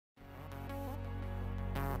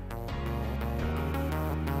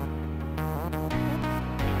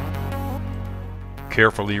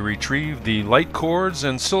Carefully retrieve the light cords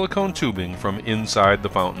and silicone tubing from inside the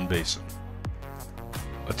fountain basin.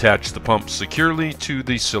 Attach the pump securely to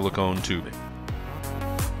the silicone tubing.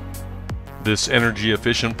 This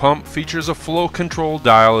energy-efficient pump features a flow control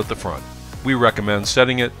dial at the front. We recommend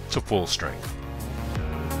setting it to full strength.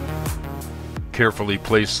 Carefully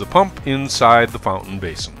place the pump inside the fountain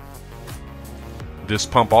basin. This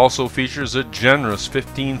pump also features a generous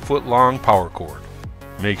 15-foot long power cord.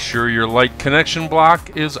 Make sure your light connection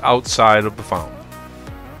block is outside of the fountain.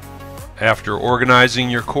 After organizing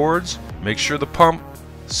your cords, make sure the pump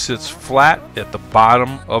sits flat at the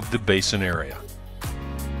bottom of the basin area.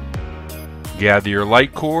 Gather your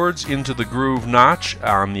light cords into the groove notch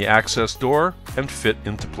on the access door and fit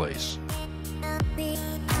into place.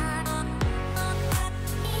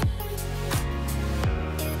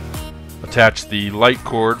 Attach the light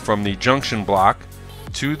cord from the junction block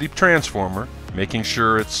to the transformer, making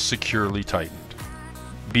sure it's securely tightened.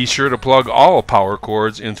 Be sure to plug all power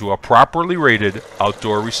cords into a properly rated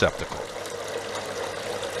outdoor receptacle.